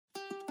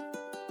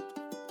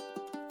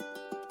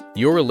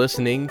You're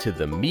listening to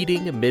the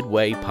Meeting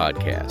Midway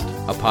podcast,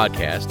 a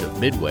podcast of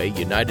Midway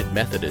United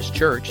Methodist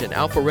Church in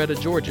Alpharetta,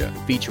 Georgia,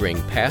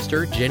 featuring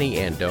Pastor Jenny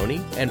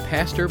Andoni and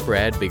Pastor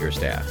Brad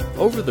Biggerstaff.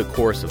 Over the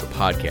course of the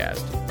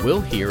podcast,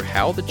 we'll hear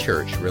how the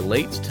church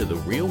relates to the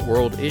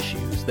real-world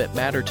issues that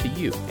matter to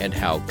you and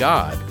how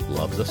God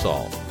loves us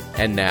all.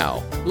 And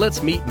now,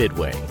 let's meet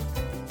Midway.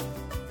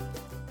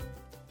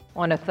 I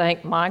want to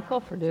thank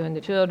Michael for doing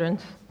the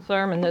children's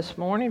sermon this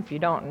morning. If you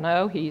don't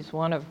know, he's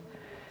one of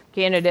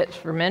candidates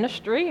for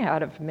ministry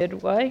out of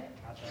Midway.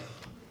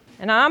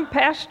 And I'm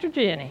Pastor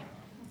Jenny.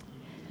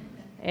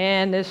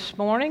 And this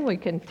morning we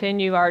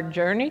continue our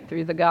journey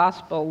through the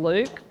Gospel of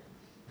Luke.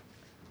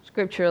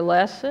 Scripture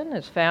lesson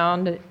is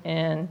found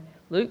in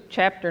Luke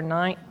chapter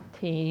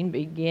 19,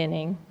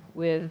 beginning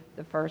with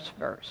the first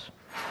verse.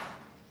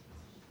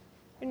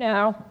 And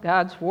now,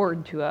 God's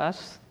word to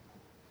us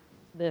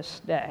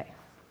this day.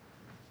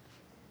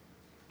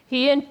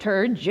 He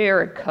entered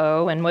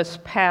Jericho and was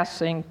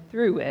passing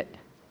through it.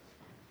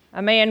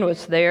 A man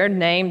was there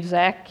named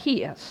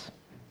Zacchaeus.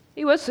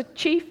 He was a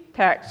chief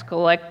tax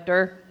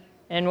collector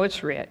and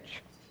was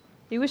rich.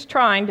 He was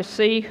trying to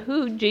see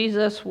who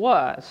Jesus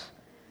was,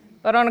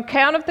 but on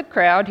account of the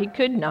crowd he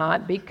could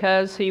not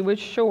because he was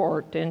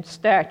short in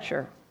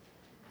stature.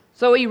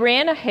 So he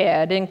ran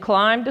ahead and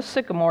climbed a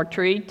sycamore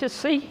tree to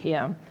see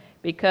him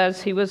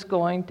because he was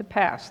going to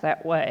pass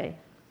that way.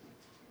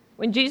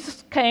 When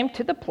Jesus came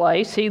to the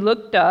place, he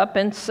looked up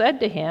and said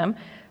to him,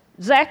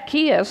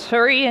 "Zacchaeus,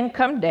 hurry and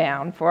come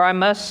down, for I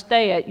must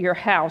stay at your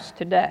house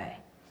today."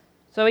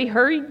 So he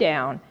hurried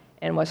down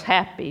and was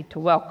happy to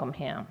welcome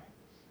him.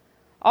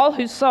 All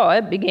who saw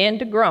it began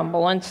to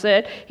grumble and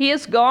said, "He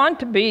has gone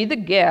to be the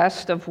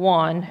guest of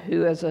one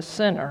who is a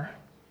sinner."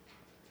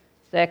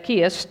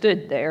 Zacchaeus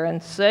stood there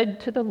and said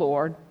to the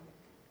Lord,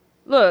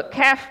 "Look,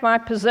 half my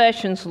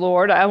possessions,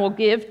 Lord, I will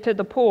give to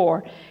the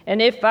poor,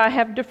 and if I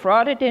have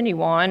defrauded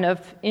anyone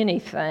of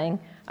anything,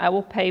 I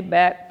will pay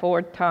back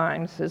 4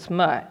 times as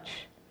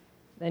much."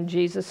 Then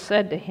Jesus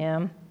said to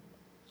him,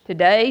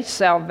 "Today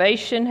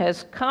salvation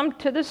has come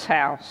to this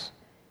house,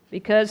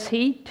 because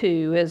he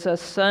too is a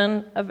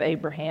son of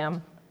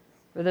Abraham.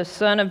 For the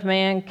Son of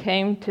Man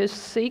came to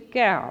seek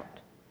out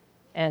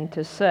and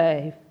to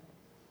save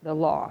the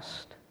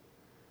lost."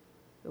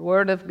 The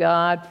word of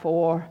God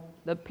for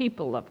the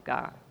people of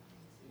God.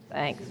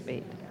 Thanks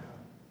be to God.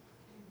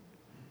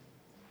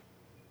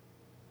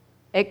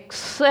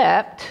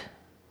 Accept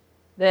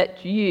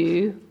that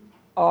you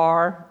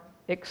are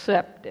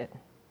accepted.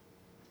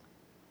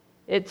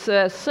 It's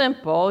a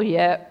simple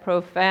yet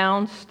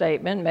profound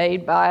statement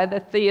made by the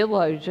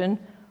theologian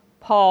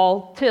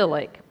Paul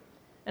Tillich.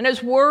 And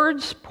his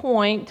words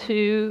point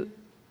to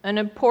an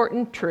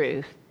important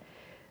truth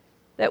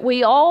that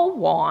we all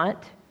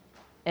want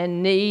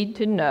and need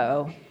to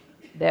know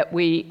that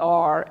we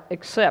are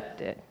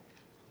accepted.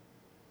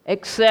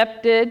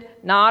 Accepted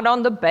not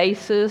on the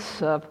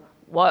basis of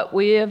what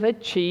we have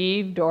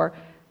achieved or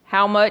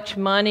how much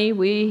money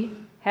we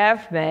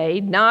have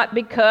made, not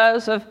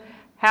because of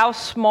how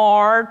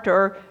smart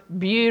or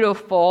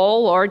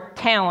beautiful or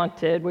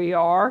talented we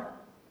are,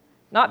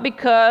 not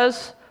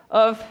because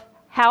of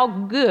how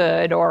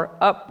good or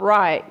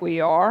upright we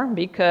are,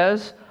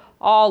 because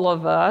all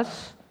of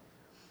us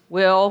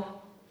will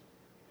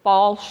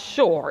fall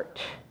short.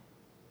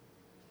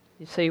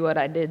 You see what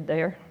I did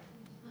there?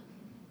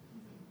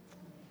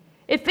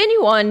 If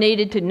anyone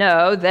needed to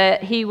know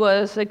that he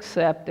was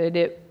accepted,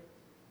 it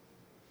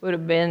would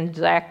have been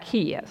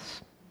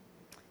Zacchaeus.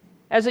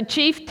 As a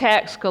chief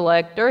tax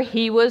collector,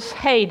 he was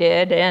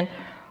hated and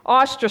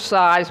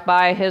ostracized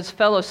by his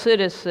fellow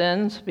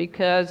citizens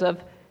because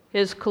of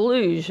his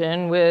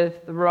collusion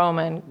with the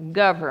Roman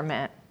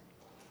government.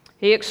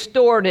 He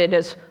extorted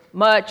as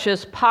much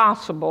as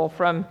possible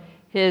from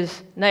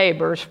his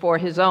neighbors for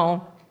his own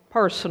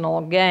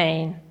personal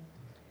gain,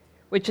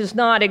 which is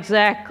not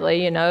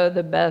exactly,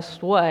 the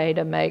best way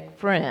to make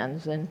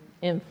friends and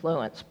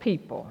influence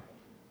people.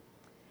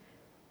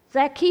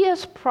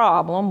 Zacchaeus'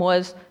 problem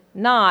was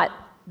not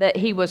that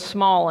he was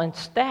small in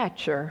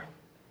stature,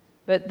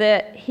 but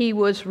that he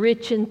was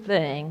rich in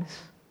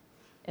things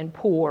and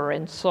poor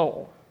in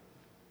soul.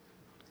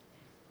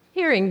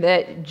 Hearing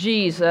that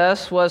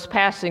Jesus was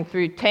passing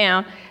through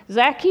town,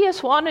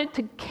 Zacchaeus wanted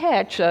to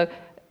catch a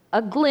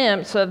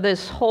glimpse of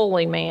this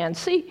holy man,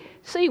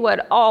 see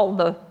what all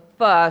the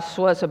fuss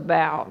was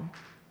about.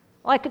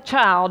 Like a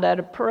child at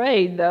a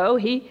parade, though,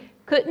 he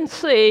couldn't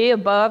see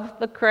above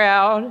the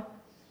crowd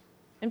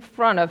in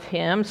front of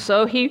him,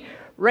 so he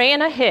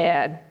ran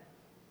ahead,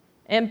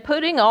 and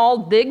putting all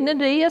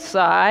dignity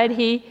aside,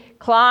 he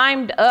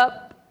climbed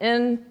up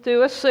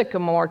into a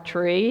sycamore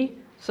tree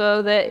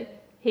so that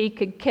he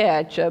could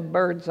catch a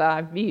bird's eye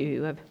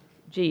view of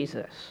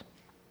Jesus.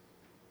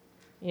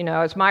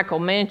 As Michael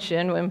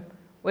mentioned,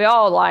 we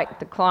all like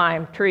to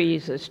climb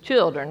trees as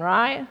children,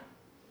 right?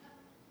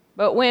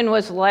 But when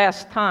was the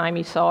last time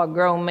you saw a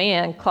grown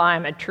man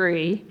climb a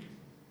tree,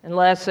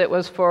 unless it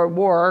was for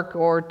work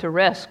or to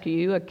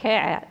rescue a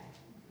cat?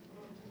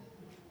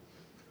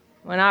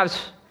 When I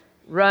was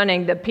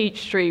running the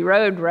Peachtree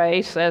Road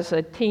Race as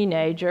a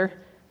teenager,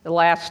 the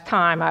last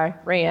time I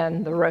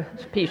ran the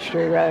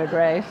Peachtree Road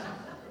Race.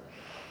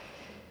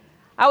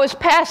 I was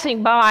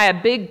passing by a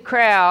big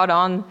crowd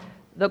on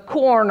the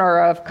corner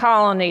of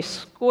Colony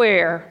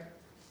Square,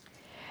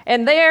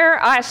 and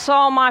there I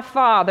saw my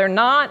father,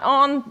 not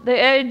on the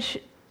edge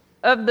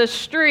of the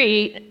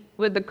street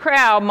with the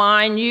crowd,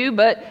 mind you,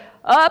 but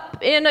up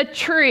in a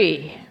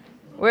tree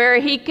where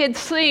he could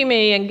see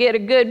me and get a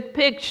good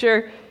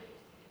picture.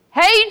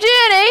 "Hey,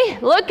 Jenny,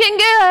 looking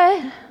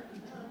good."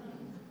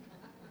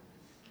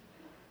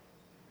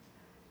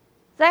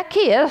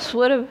 Zacchaeus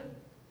would have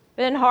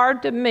been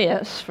hard to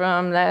miss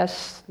from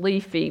this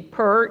leafy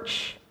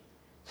perch.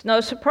 It's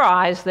no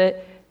surprise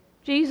that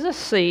Jesus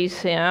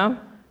sees him,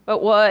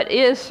 but what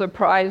is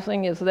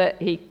surprising is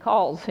that he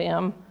calls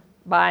him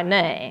by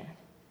name.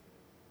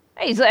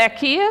 "Hey,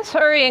 Zacchaeus,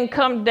 hurry and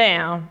come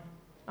down.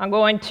 I'm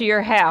going to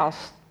your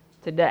house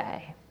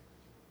today."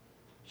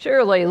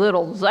 Surely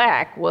little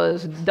Zach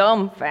was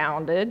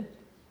dumbfounded.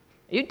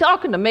 "You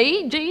talking to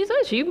me,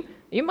 Jesus? You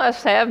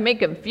must have me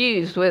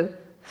confused with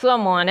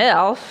someone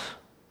else.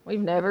 We've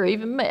never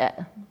even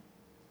met."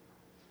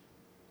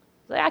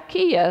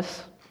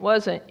 Zacchaeus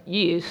wasn't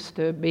used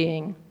to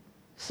being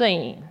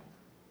seen,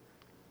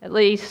 at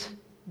least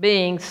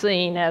being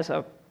seen as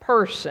a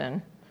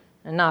person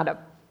and not a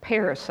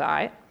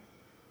parasite.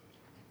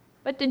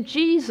 But to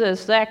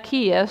Jesus,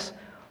 Zacchaeus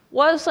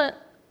wasn't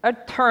a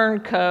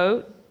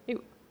turncoat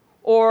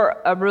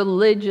or a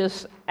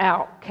religious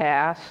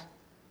outcast.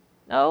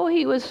 No,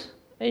 he was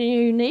a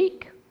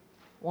unique,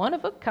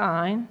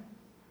 one-of-a-kind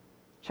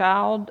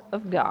child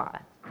of God,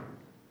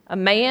 a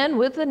man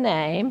with a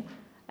name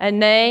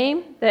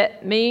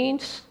that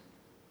means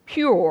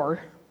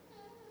pure,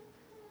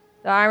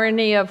 the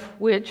irony of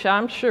which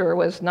I'm sure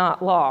was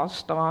not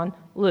lost on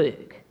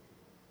Luke,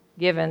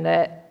 given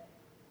that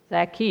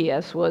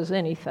Zacchaeus was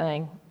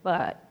anything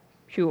but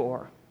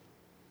pure.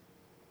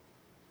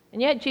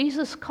 And yet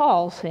Jesus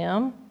calls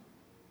him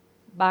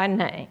by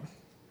name.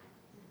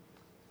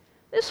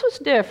 This was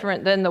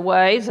different than the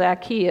way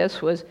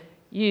Zacchaeus was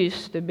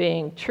used to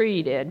being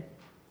treated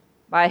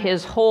by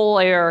his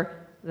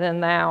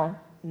holier-than-thou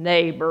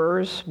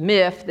neighbors,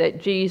 myth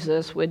that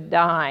Jesus would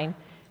dine,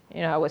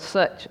 with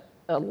such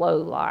a low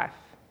life.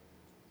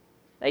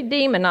 They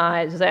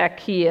demonized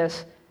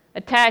Zacchaeus,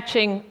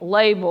 attaching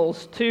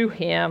labels to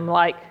him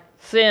like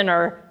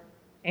sinner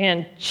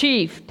and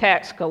chief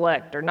tax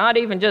collector. Not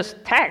even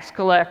just tax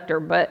collector,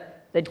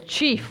 but the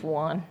chief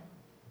one.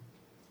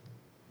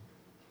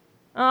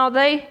 Oh,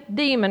 they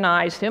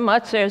demonized him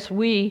much as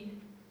we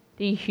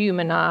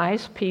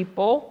dehumanize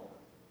people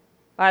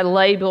by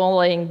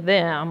labeling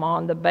them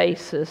on the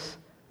basis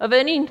of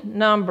any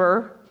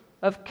number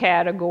of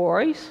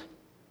categories,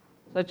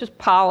 such as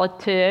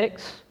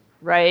politics,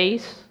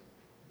 race,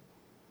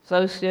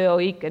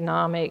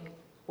 socioeconomic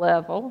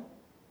level,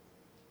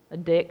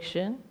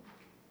 addiction,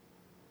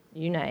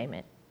 you name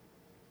it.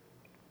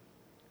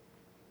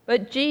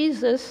 But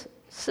Jesus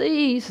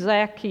sees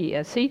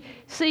Zacchaeus. He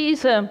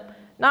sees him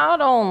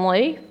not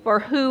only for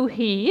who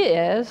he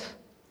is,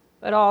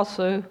 but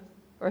also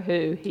for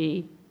who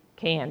he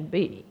can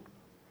be.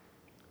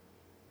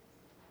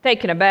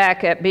 Taken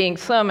aback at being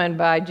summoned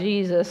by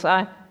Jesus,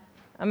 I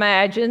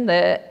imagine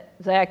that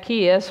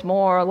Zacchaeus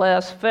more or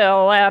less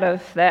fell out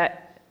of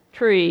that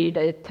tree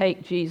to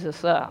take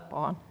Jesus up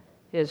on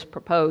his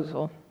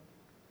proposal.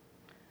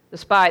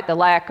 Despite the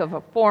lack of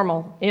a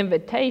formal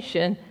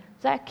invitation,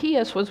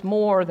 Zacchaeus was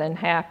more than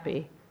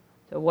happy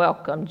to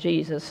welcome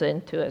Jesus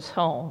into his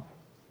home.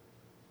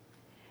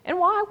 And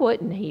why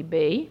wouldn't he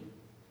be?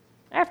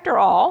 After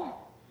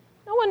all,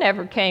 no one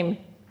ever came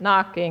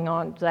knocking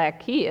on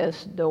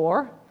Zacchaeus'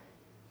 door.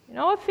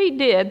 If he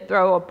did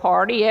throw a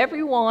party,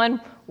 everyone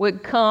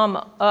would come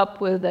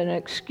up with an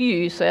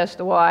excuse as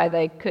to why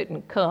they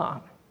couldn't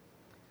come.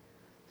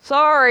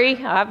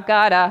 "Sorry, I've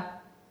got a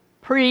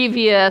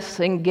previous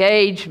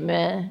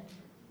engagement."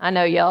 I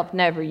know y'all have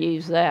never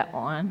used that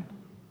one.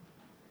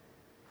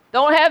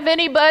 "Don't have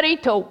anybody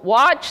to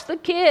watch the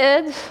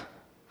kids."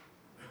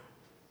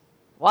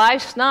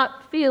 "Wife's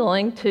not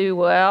feeling too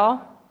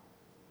well.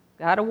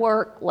 Got to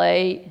work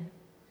late."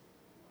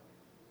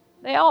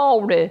 They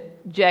all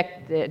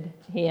rejected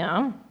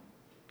him.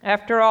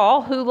 After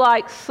all, who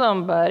likes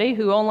somebody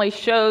who only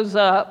shows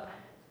up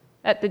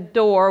at the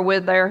door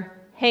with their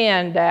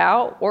hand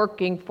out,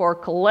 working for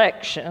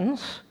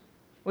collections,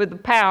 with the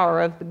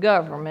power of the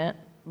government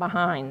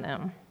behind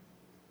them?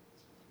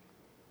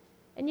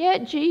 And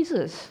yet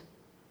Jesus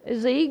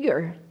is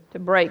eager to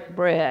break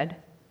bread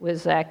with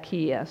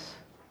Zacchaeus,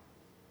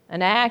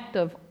 an act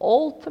of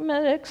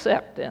ultimate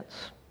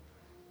acceptance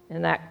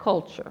in that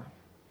culture.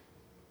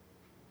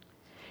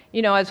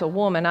 As a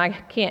woman, I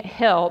can't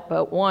help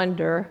but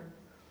wonder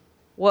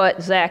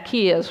what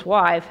Zacchaeus'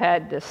 wife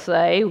had to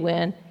say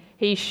when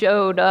he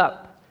showed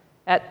up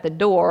at the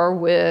door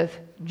with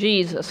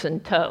Jesus in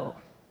tow.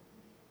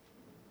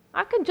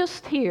 I can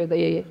just hear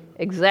the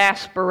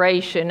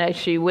exasperation as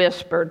she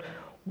whispered,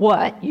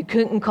 "What, you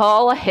couldn't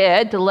call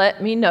ahead to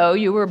let me know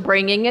you were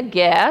bringing a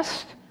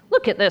guest? Look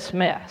Look at this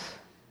mess.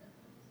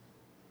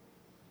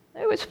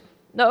 There was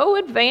no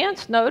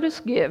advance notice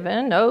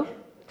given, no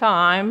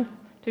time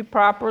to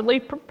properly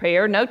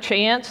prepare, no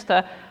chance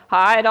to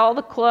hide all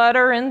the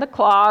clutter in the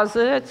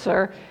closets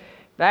or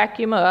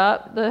vacuum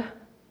up the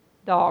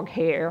dog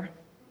hair.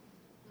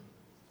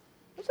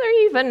 Was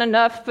there even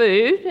enough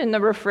food in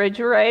the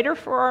refrigerator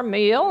for our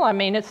meal? I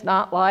mean, it's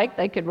not like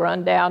they could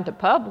run down to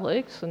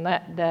Publix in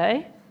that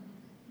day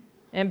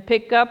and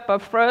pick up a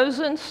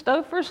frozen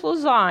Stouffer's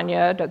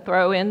lasagna to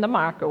throw in the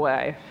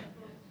microwave.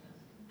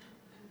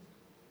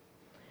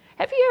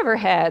 Have you ever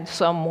had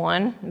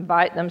someone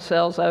invite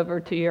themselves over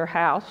to your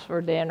house for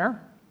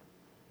dinner?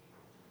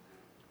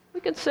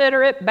 We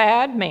consider it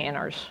bad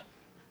manners,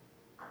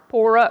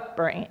 poor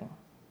upbringing.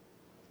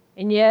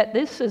 And yet,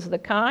 this is the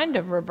kind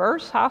of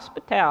reverse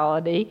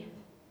hospitality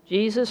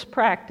Jesus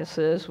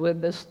practices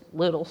with this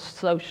little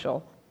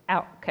social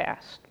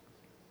outcast.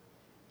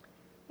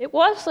 It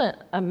wasn't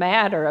a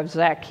matter of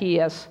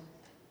Zacchaeus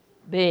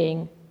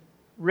being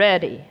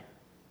ready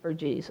for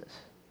Jesus.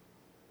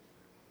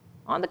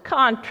 On the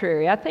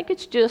contrary, I think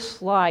it's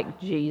just like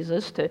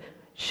Jesus to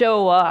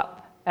show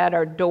up at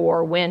our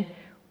door when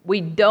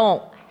we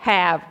don't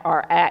have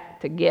our act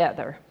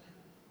together,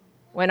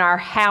 when our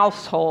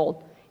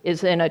household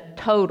is in a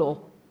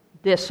total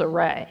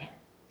disarray.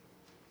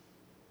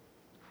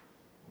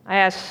 I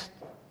asked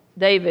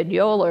David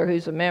Yoler,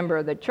 who's a member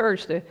of the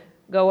church, to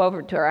go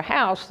over to our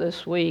house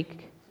this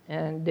week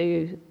and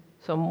do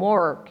some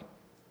work.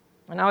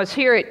 And I was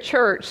here at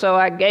church, so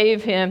I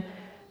gave him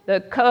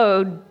the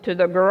code to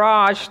the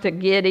garage to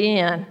get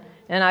in.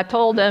 And I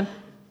told him,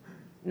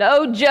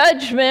 no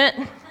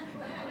judgment.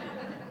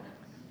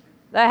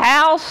 The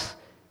house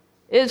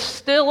is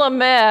still a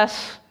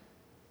mess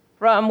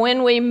from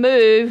when we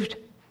moved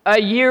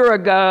a year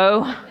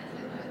ago.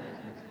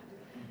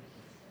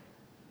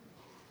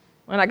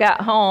 When I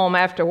got home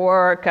after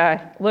work,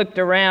 I looked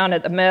around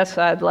at the mess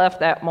I'd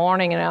left that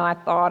morning, and I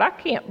thought, I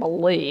can't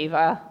believe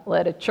I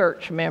let a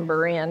church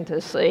member in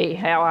to see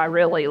how I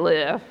really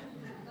live.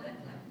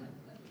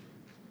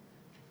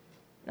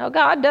 No,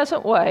 God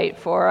doesn't wait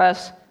for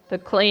us to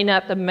clean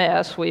up the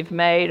mess we've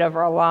made of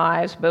our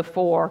lives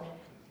before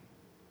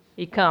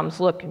He comes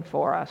looking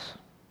for us.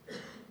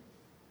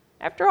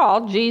 After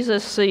all,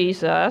 Jesus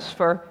sees us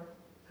for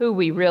who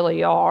we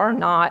really are,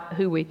 not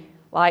who we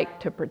like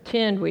to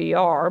pretend we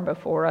are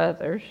before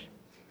others.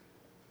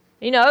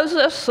 He knows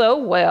us so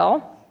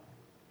well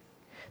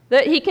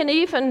that He can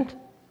even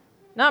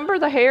number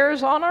the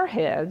hairs on our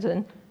heads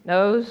and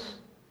knows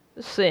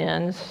the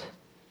sins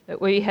that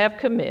we have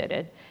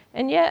committed.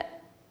 And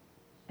yet,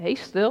 He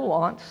still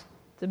wants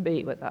to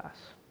be with us.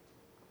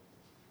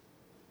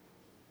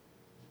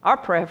 Our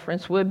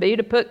preference would be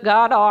to put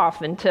God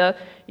off until,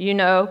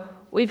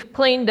 we've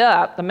cleaned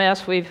up the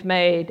mess we've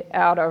made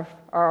out of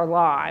our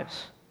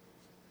lives.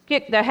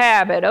 Kick the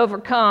habit,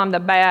 overcome the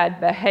bad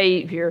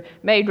behavior,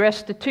 made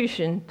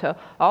restitution to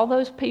all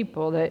those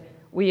people that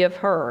we have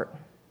hurt.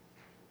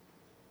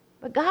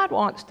 But God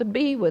wants to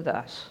be with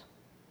us,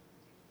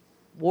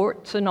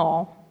 warts and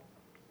all.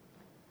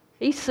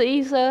 He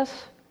sees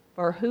us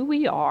for who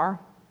we are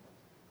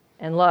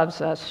and loves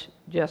us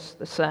just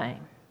the same.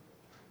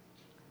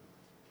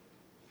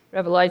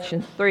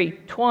 Revelation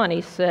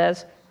 3:20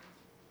 says,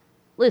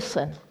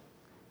 listen,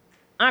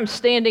 I'm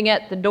standing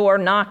at the door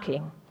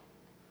knocking.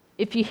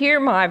 If you hear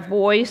my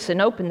voice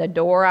and open the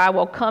door, I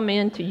will come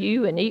in to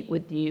you and eat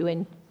with you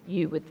and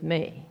you with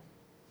me.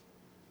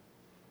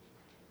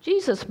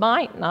 Jesus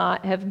might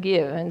not have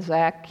given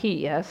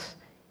Zacchaeus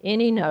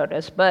any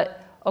notice,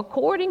 but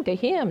according to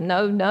him,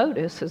 no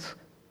notice is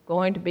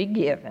going to be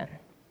given.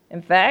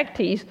 In fact,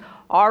 he's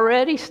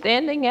already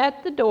standing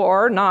at the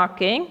door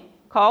knocking,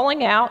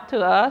 calling out to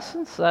us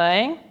and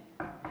saying,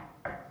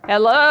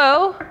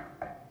 hello?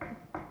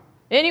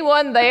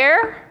 Anyone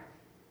there?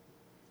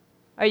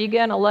 Are you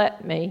going to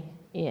let me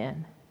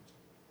in?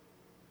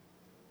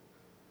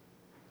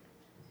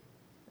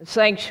 The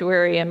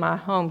sanctuary in my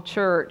home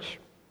church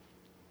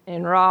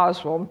in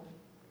Roswell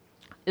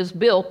is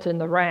built in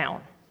the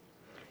round.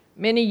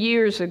 Many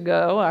years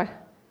ago, I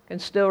can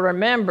still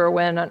remember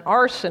when an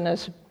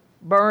arsonist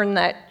burned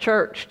that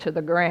church to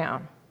the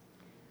ground.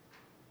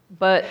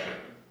 But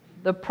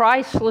the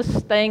priceless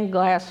stained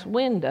glass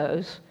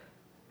windows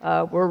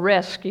were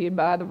rescued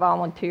by the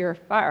volunteer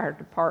fire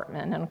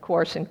department and, of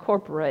course,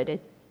 incorporated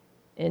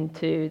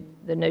into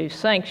the new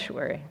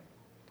sanctuary.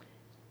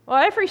 Well,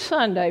 every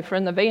Sunday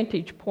from the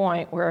vantage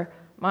point where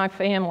my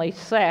family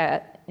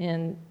sat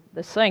in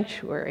the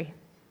sanctuary,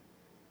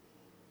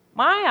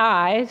 my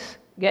eyes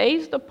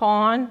gazed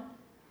upon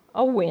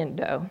a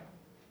window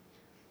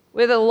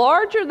with a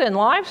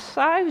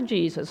larger-than-life-size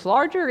Jesus,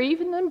 larger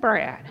even than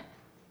Brad,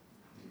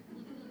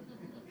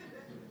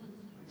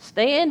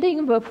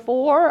 standing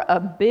before a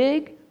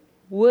big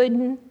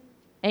wooden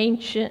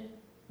ancient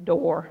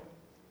door.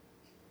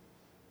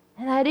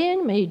 And that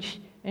image,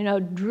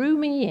 drew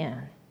me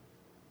in.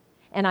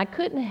 And I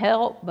couldn't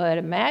help but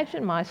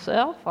imagine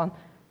myself on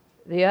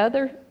the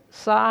other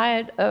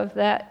side of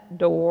that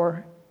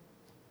door,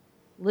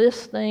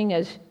 listening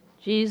as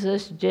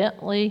Jesus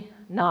gently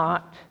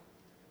knocked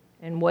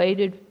and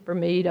waited for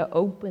me to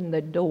open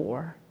the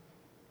door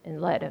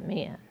and let him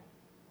in.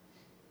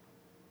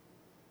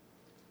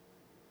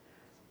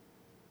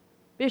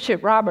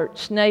 Bishop Robert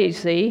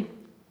Schnase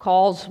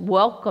calls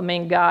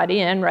welcoming God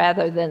in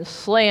rather than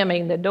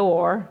slamming the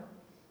door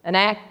an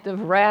act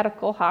of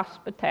radical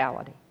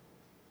hospitality.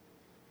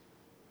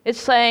 It's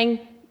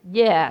saying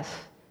yes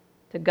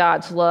to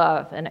God's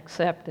love and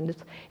acceptance.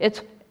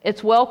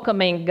 It's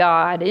welcoming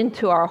God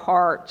into our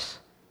hearts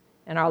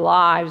and our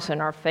lives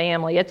and our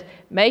family. It's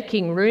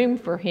making room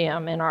for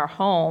him in our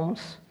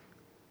homes,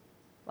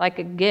 like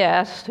a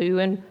guest who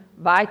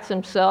invites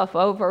himself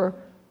over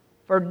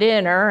for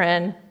dinner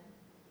and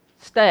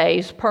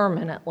stays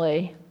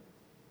permanently.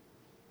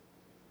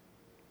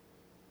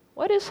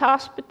 What is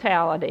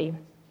hospitality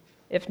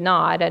if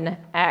not an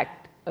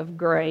act of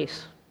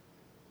grace?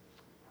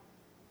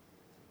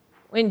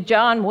 When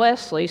John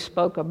Wesley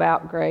spoke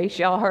about grace,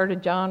 y'all heard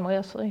of John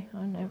Wesley?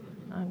 I know.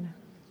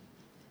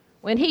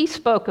 When he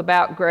spoke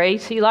about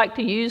grace, he liked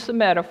to use the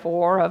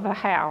metaphor of a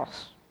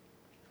house.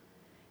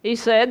 He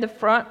said the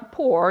front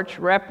porch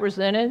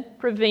represented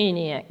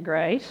prevenient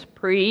grace,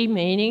 pre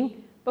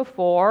meaning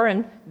before,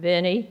 and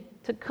veni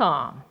to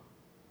come,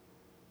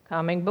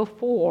 coming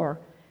before.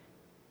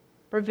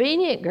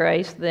 Prevenient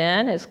grace,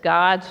 then, is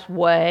God's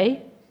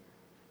way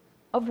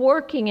of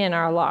working in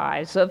our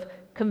lives, of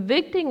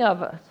convicting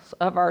of us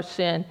of our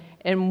sin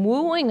and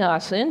wooing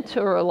us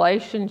into a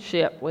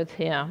relationship with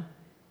him,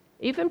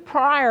 even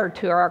prior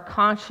to our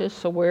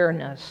conscious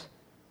awareness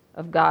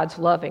of God's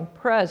loving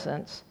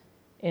presence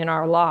in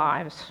our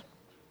lives.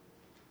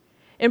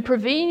 In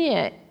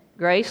prevenient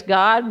grace,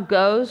 God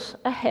goes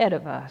ahead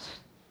of us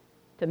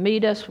to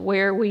meet us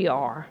where we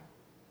are,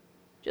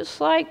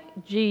 just like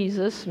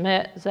Jesus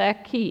met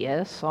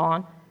Zacchaeus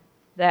on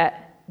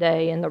that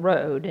day in the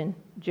road in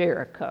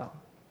Jericho.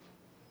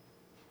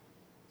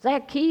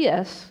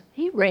 Zacchaeus,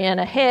 he ran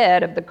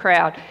ahead of the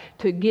crowd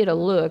to get a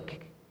look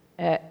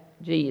at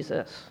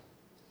Jesus.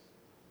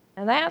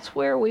 And that's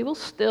where we will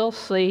still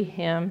see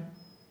him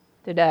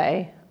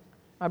today,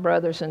 my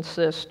brothers and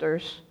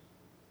sisters.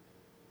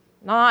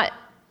 Not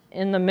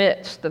in the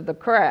midst of the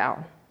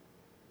crowd,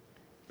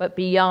 but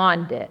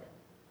beyond it,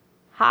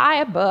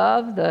 high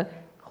above the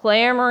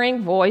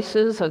clamoring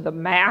voices of the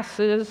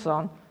masses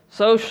on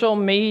social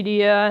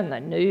media and the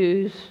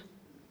news,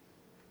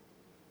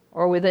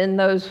 or within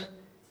those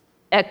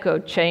echo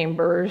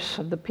chambers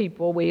of the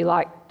people we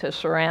like to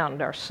surround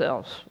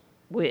ourselves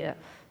with.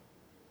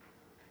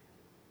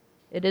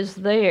 It is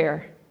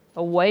there,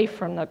 away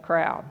from the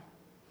crowd,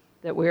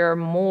 that we are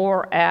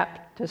more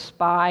apt to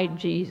spy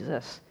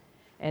Jesus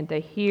and to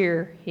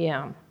hear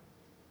him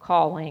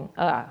calling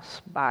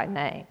us by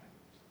name.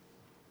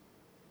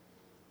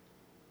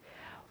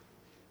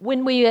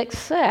 When we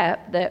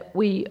accept that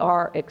we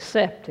are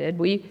accepted,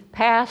 we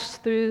pass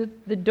through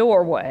the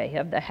doorway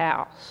of the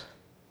house,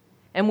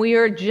 and we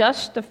are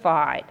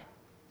justified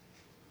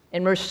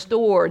and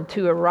restored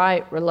to a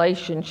right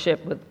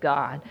relationship with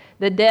God.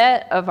 The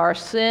debt of our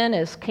sin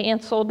is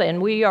canceled,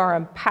 and we are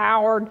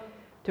empowered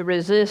to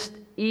resist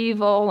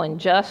evil and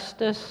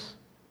injustice,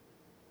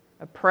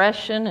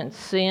 oppression and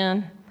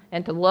sin,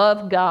 and to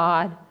love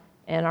God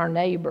and our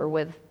neighbor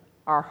with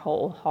our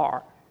whole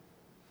heart.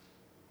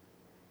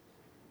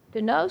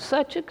 To know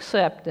such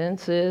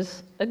acceptance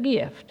is a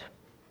gift.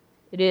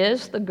 It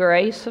is the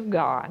grace of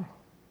God.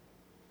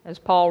 As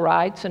Paul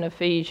writes in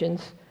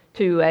Ephesians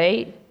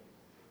 2:8,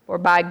 "For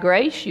by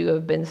grace you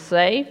have been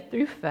saved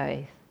through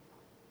faith,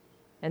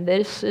 and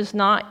this is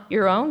not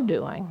your own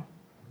doing.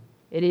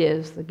 It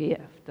is the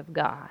gift of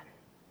God."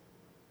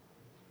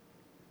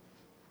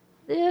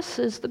 This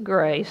is the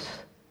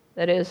grace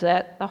that is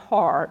at the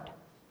heart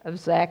of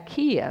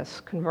Zacchaeus'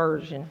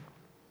 conversion.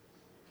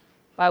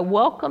 By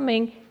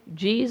welcoming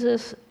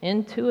Jesus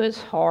into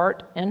his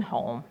heart and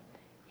home,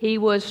 he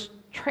was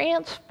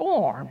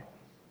transformed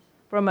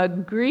from a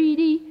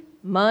greedy,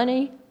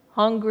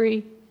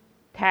 money-hungry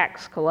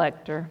tax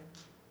collector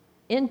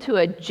into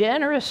a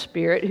generous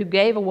spirit who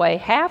gave away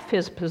half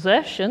his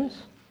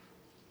possessions.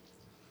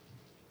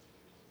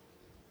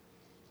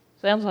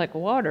 Sounds like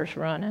water's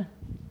running.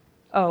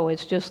 Oh,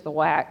 it's just the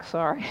wax,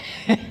 sorry.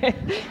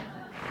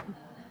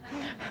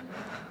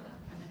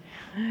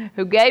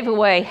 Who gave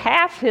away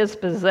half his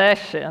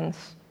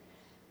possessions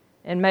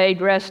and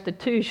made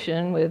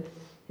restitution with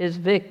his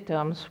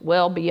victims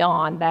well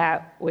beyond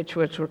that which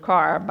was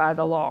required by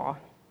the law.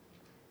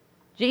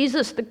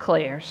 Jesus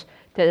declares,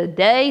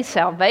 "Today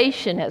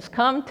salvation has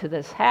come to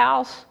this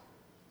house,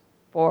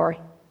 for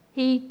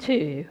he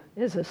too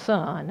is a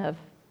son of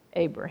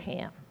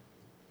Abraham."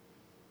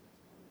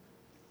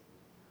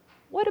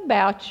 What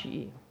about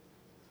you?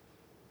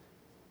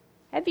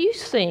 Have you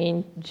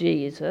seen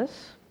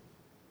Jesus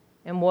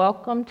and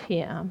welcomed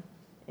him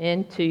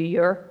into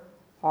your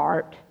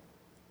heart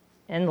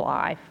and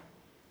life?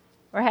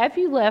 Or have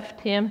you left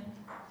him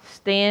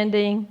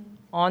standing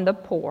on the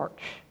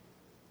porch,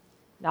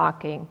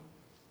 knocking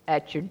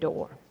at your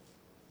door?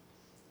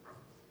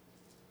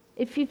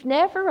 If you've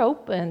never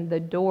opened the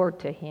door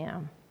to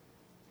him,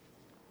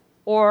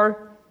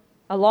 or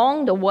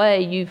along the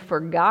way you've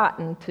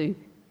forgotten to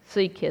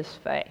seek His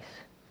face.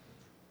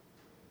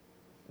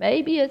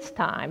 Maybe it's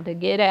time to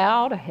get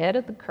out ahead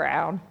of the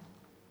crowd,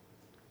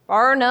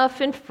 far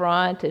enough in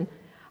front and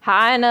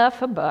high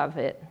enough above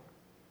it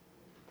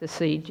to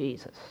see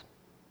Jesus.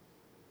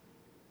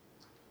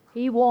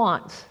 He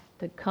wants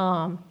to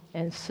come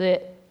and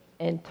sit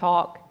and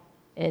talk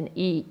and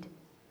eat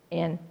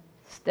and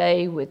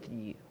stay with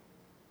you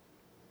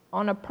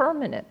on a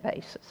permanent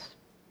basis.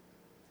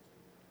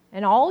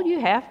 And all you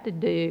have to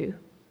do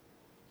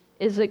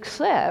is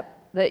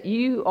accept that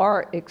you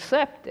are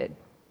accepted,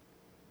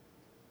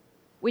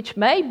 which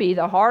may be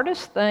the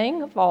hardest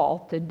thing of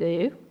all to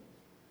do.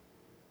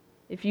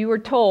 If you were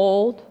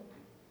told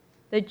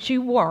that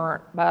you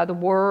weren't by the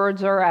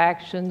words or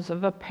actions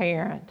of a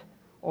parent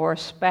or a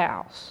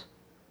spouse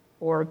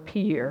or a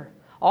peer,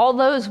 all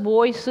those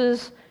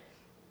voices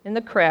in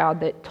the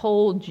crowd that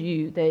told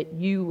you that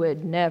you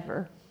would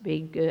never be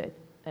good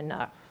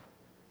enough.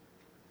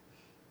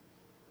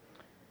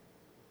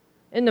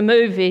 In the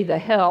movie The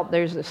Help,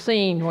 there's a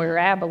scene where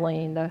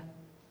Abilene, the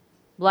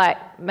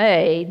black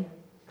maid,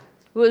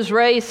 who has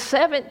raised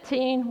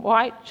 17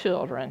 white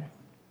children,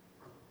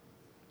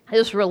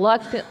 is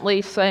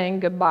reluctantly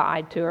saying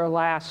goodbye to her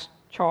last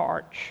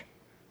charge.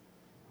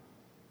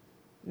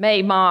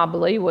 May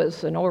Mobley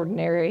was an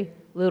ordinary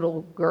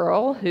little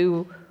girl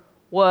who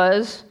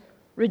was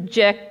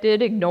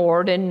rejected,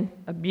 ignored, and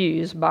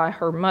abused by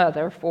her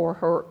mother for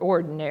her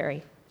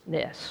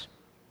ordinariness.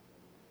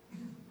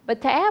 But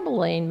to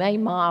Abilene, May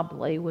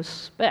Mobley was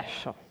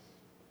special.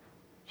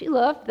 She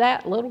loved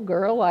that little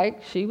girl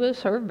like she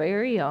was her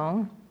very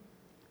own.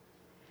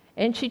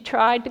 And she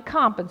tried to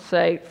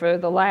compensate for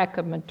the lack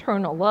of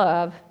maternal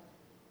love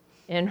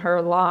in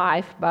her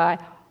life by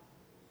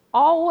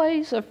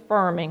always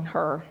affirming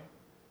her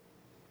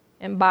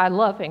and by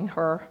loving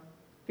her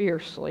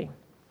fiercely.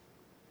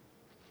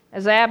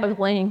 As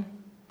Abilene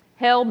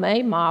held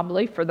May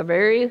Mobley for the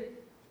very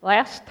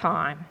last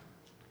time,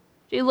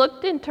 she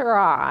looked into her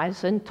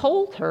eyes and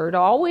told her to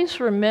always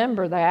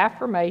remember the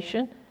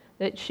affirmation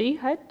that she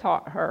had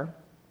taught her.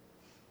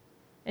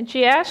 And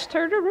she asked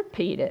her to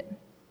repeat it.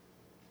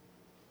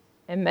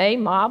 And May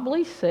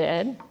Mobley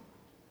said,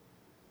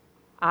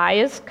 "I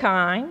is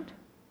kind,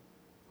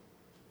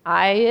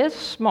 I is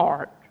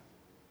smart,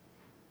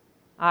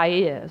 I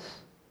is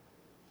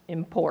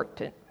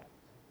important.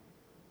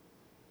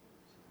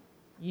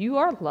 You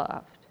are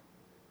loved,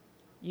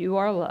 you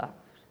are loved,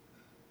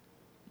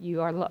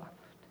 you are loved.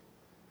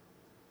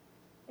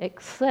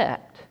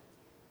 Accept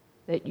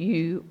that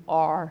you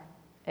are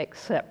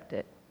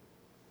accepted."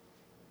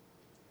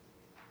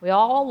 We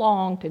all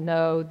long to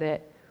know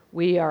that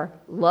we are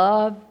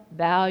loved,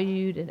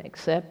 valued, and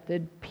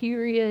accepted,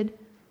 period,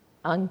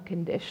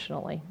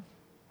 unconditionally.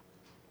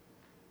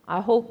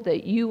 I hope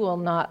that you will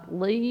not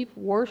leave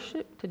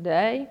worship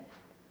today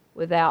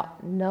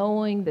without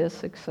knowing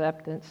this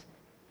acceptance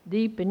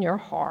deep in your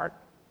heart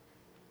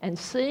and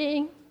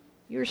seeing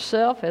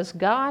yourself as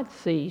God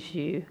sees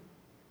you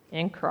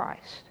in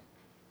Christ,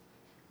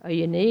 a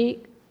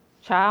unique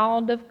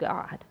child of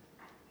God,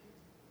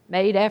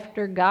 made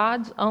after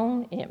God's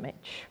own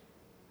image.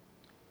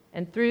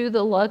 And through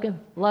the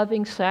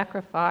loving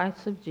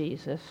sacrifice of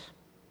Jesus,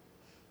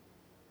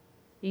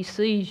 He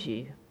sees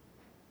you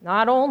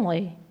not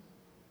only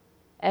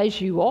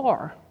as you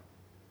are,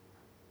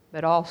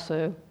 but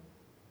also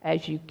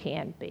as you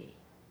can be.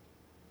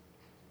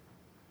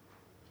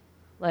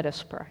 Let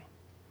us pray.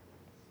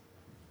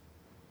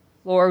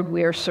 Lord,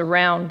 we are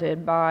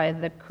surrounded by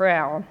the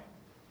crowd,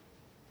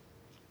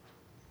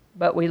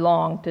 but we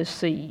long to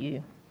see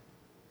you.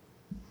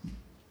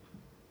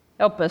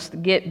 Help us to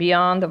get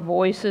beyond the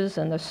voices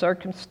and the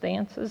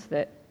circumstances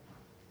that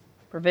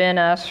prevent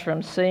us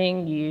from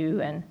seeing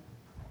you and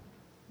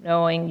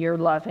knowing your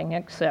loving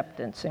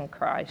acceptance in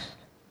Christ.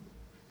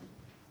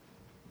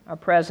 Our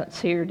presence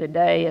here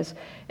today is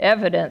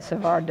evidence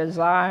of our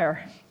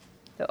desire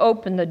to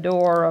open the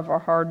door of our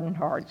hardened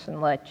hearts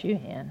and let you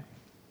in.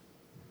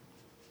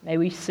 May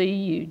we see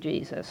you,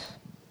 Jesus,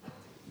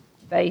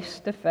 face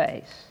to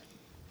face,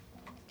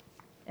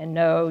 and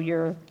know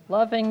your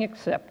loving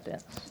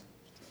acceptance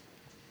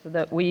so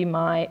that we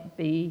might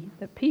be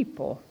the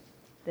people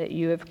that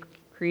you have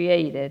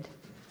created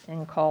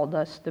and called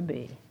us to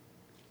be.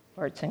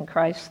 For it's in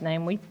Christ's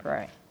name we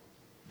pray.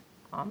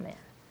 Amen.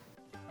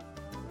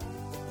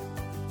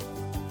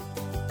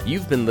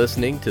 You've been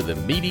listening to the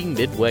Meeting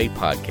Midway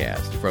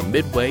podcast from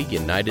Midway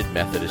United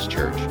Methodist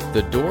Church.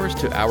 The doors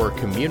to our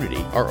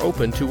community are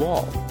open to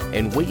all,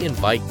 and we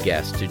invite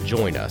guests to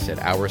join us at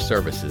our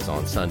services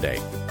on Sunday.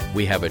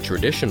 We have a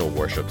traditional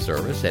worship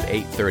service at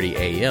 8:30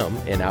 a.m.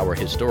 in our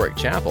historic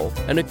chapel,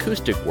 an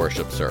acoustic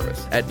worship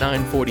service at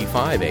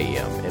 9:45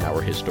 a.m. in our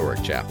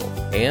historic chapel,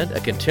 and a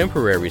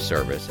contemporary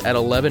service at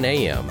 11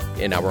 a.m.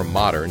 in our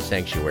modern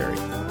sanctuary.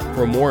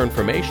 For more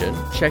information,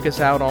 check us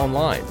out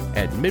online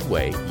at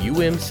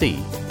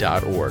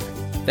midwayumc.org.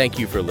 Thank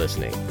you for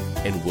listening,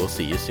 and we'll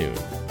see you soon.